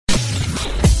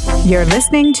You're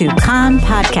listening to Kan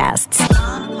Podcasts.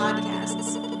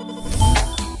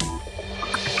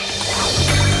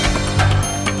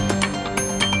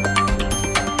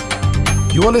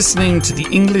 You are listening to the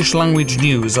English language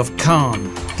news of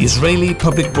Kan, the Israeli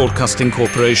Public Broadcasting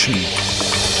Corporation.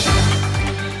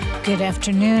 Good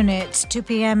afternoon. It's 2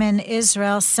 p.m. in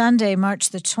Israel, Sunday,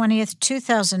 March the 20th,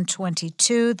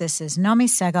 2022. This is Nomi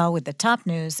Segal with the top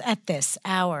news at this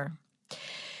hour.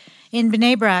 In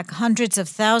Bnei Brak, hundreds of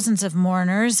thousands of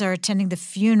mourners are attending the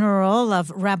funeral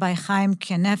of Rabbi Chaim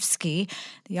Kanievsky,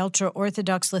 the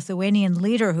ultra-Orthodox Lithuanian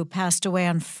leader who passed away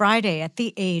on Friday at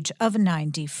the age of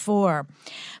 94.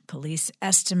 Police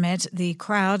estimate the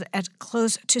crowd at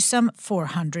close to some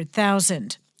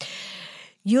 400,000.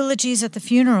 Eulogies at the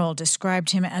funeral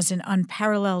described him as an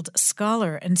unparalleled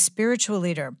scholar and spiritual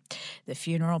leader. The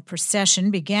funeral procession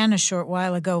began a short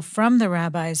while ago from the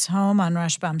rabbi's home on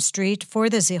Rashbam Street for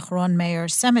the Zichron Meir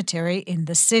Cemetery in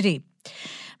the city.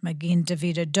 Magin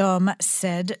David Adom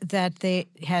said that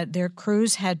their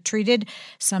crews had treated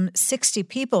some 60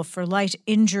 people for light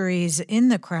injuries in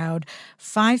the crowd.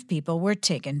 5 people were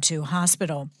taken to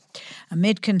hospital.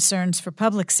 Amid concerns for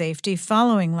public safety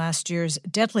following last year's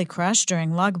deadly crush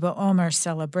during Lag BaOmer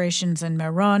celebrations in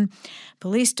Meron,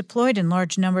 police deployed in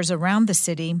large numbers around the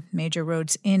city. Major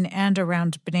roads in and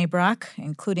around Bnei Brak,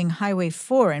 including Highway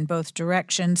 4 in both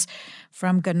directions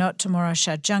from Ganot to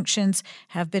Morashat junctions,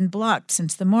 have been blocked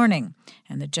since the morning,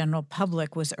 and the general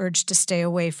public was urged to stay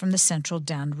away from the central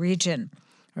Dan region.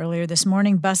 Earlier this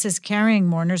morning, buses carrying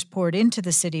mourners poured into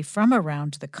the city from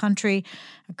around the country.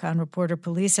 Kan reporter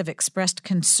police have expressed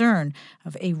concern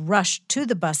of a rush to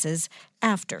the buses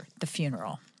after the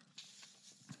funeral.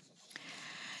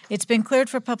 It's been cleared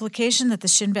for publication that the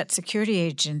Shin Bet Security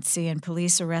Agency and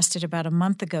police arrested about a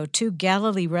month ago 2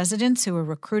 Galilee residents who were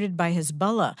recruited by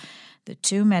Hezbollah. The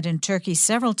two met in Turkey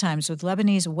several times with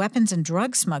Lebanese weapons and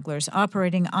drug smugglers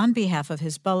operating on behalf of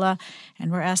Hezbollah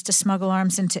and were asked to smuggle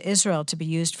arms into Israel to be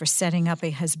used for setting up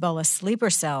a Hezbollah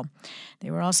sleeper cell. They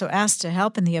were also asked to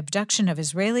help in the abduction of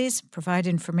Israelis, provide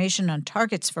information on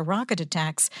targets for rocket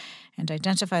attacks, and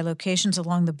identify locations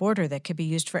along the border that could be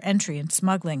used for entry and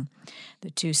smuggling. The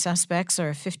 2 suspects are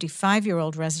a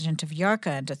 55-year-old resident of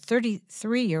Yarka and a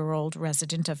 33-year-old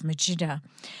resident of Medjida.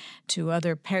 2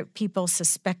 other people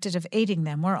suspected of aiding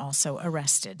them were also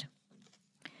arrested.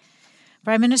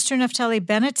 Prime Minister Naftali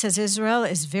Bennett says Israel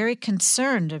is very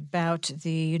concerned about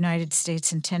the United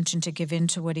States' intention to give in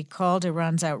to what he called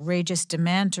Iran's outrageous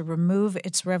demand to remove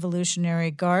its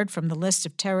Revolutionary Guard from the list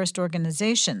of terrorist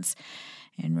organizations.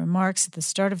 In remarks at the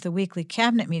start of the weekly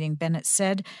cabinet meeting, Bennett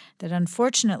said that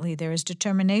unfortunately there is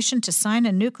determination to sign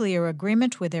a nuclear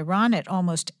agreement with Iran at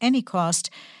almost any cost,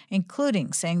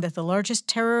 including saying that the largest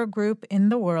terror group in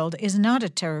the world is not a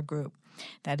terror group.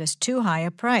 That is too high a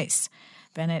price.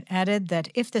 Bennett added that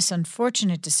if this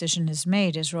unfortunate decision is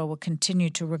made, Israel will continue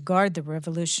to regard the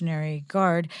Revolutionary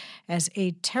Guard as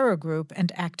a terror group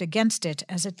and act against it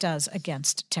as it does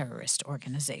against terrorist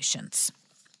organizations.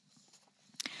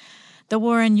 The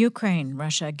war in Ukraine.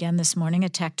 Russia again this morning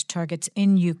attacked targets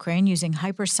in Ukraine using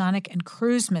hypersonic and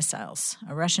cruise missiles.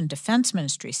 A Russian Defense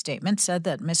Ministry statement said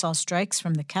that missile strikes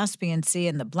from the Caspian Sea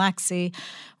and the Black Sea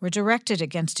were directed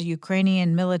against a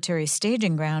Ukrainian military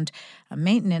staging ground, a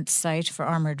maintenance site for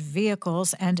armored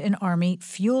vehicles, and an army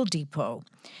fuel depot.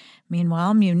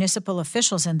 Meanwhile, municipal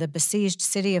officials in the besieged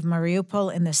city of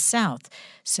Mariupol in the south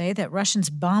say that Russians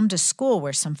bombed a school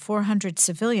where some 400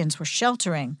 civilians were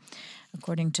sheltering.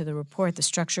 According to the report, the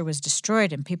structure was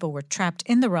destroyed and people were trapped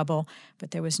in the rubble,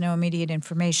 but there was no immediate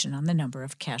information on the number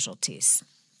of casualties.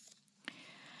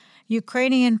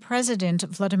 Ukrainian President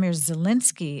Vladimir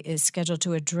Zelensky is scheduled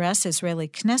to address Israeli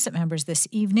Knesset members this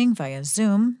evening via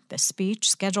Zoom. The speech,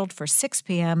 scheduled for 6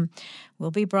 p.m.,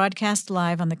 will be broadcast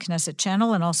live on the Knesset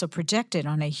channel and also projected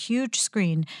on a huge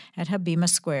screen at Habima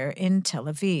Square in Tel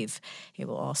Aviv. It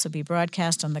will also be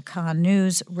broadcast on the Kan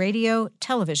News, radio,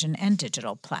 television, and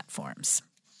digital platforms.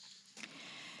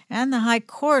 And the High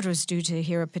Court was due to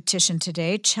hear a petition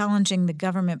today challenging the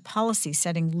government policy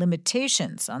setting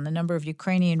limitations on the number of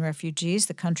Ukrainian refugees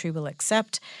the country will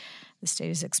accept. The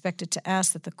state is expected to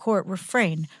ask that the court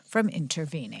refrain from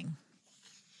intervening.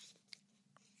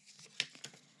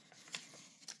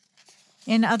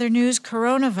 In other news,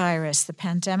 coronavirus. The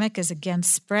pandemic is again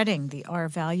spreading. The R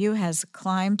value has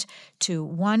climbed to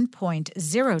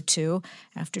 1.02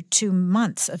 after 2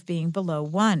 months of being below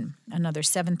 1. Another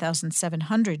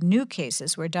 7,700 new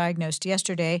cases were diagnosed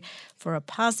yesterday for a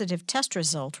positive test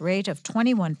result rate of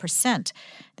 21%.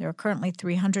 There are currently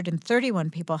 331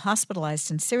 people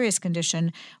hospitalized in serious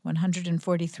condition,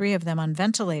 143 of them on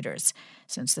ventilators.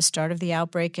 Since the start of the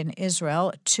outbreak in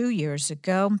Israel 2 years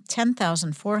ago,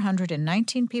 10,419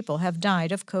 people have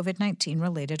died of COVID-19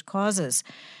 related causes.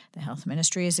 The health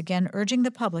ministry is again urging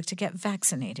the public to get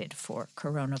vaccinated for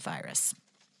coronavirus.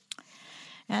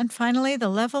 And finally, the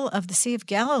level of the Sea of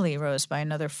Galilee rose by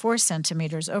another 4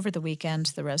 centimeters over the weekend.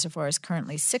 The reservoir is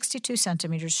currently 62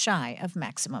 centimeters shy of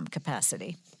maximum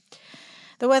capacity.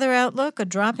 The weather outlook, a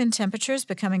drop in temperatures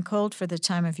becoming cold for the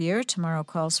time of year. Tomorrow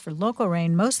calls for local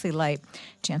rain, mostly light.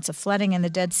 Chance of flooding in the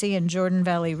Dead Sea and Jordan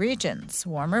Valley regions.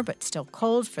 Warmer but still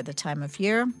cold for the time of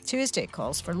year. Tuesday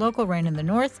calls for local rain in the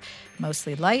north,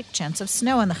 mostly light. Chance of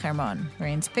snow in the Hermon.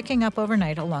 Rains picking up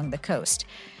overnight along the coast.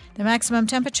 The maximum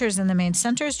temperatures in the main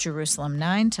centers, Jerusalem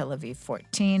 9, Tel Aviv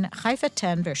 14, Haifa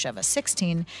 10, Beersheba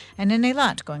 16, and in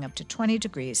Eilat going up to 20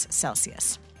 degrees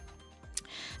Celsius.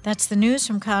 That's the news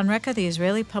from Khan Reka, the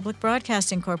Israeli Public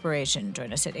Broadcasting Corporation.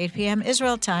 Join us at 8 p.m.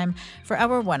 Israel time for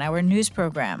our one-hour news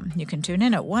program. You can tune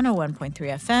in at 101.3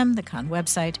 FM, the Khan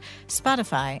website,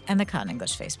 Spotify, and the Khan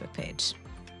English Facebook page.